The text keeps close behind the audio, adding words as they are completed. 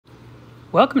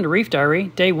Welcome to Reef Diary,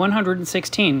 day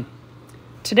 116.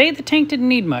 Today the tank didn't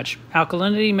need much.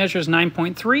 Alkalinity measures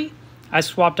 9.3. I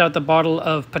swapped out the bottle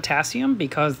of potassium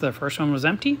because the first one was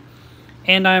empty,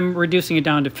 and I'm reducing it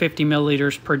down to 50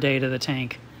 milliliters per day to the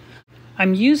tank.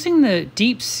 I'm using the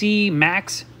DeepSee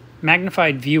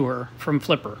Magnified Viewer from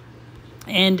Flipper,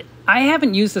 and I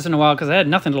haven't used this in a while because I had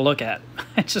nothing to look at.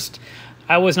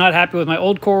 I was not happy with my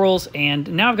old corals,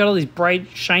 and now I've got all these bright,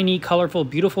 shiny, colorful,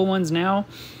 beautiful ones now.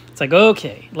 It's like,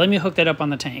 okay, let me hook that up on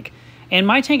the tank. And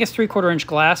my tank is 3/4 inch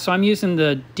glass, so I'm using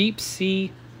the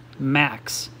DeepSee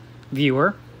Max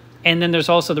Viewer. And then there's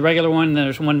also the regular one, and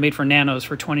there's one made for nanos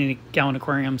for 20-gallon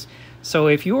aquariums. So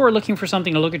if you are looking for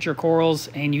something to look at your corals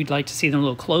and you'd like to see them a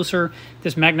little closer,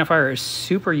 this magnifier is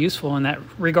super useful in that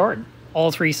regard.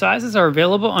 All three sizes are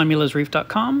available on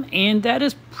milasreef.com, and that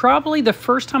is probably the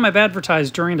first time I've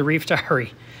advertised during the Reef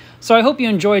Diary. So I hope you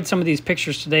enjoyed some of these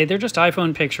pictures today. They're just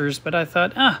iPhone pictures, but I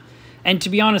thought, and to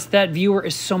be honest, that viewer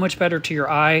is so much better to your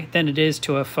eye than it is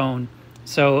to a phone.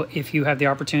 So if you have the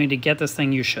opportunity to get this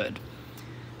thing, you should.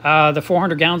 The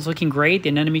 400 gallons looking great. The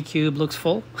anemone cube looks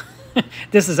full.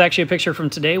 This is actually a picture from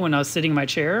today when I was sitting in my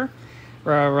chair,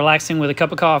 relaxing with a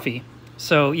cup of coffee.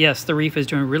 So yes, the reef is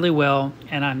doing really well,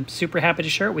 and I'm super happy to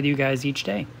share it with you guys each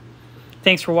day.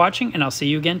 Thanks for watching, and I'll see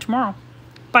you again tomorrow.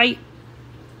 Bye.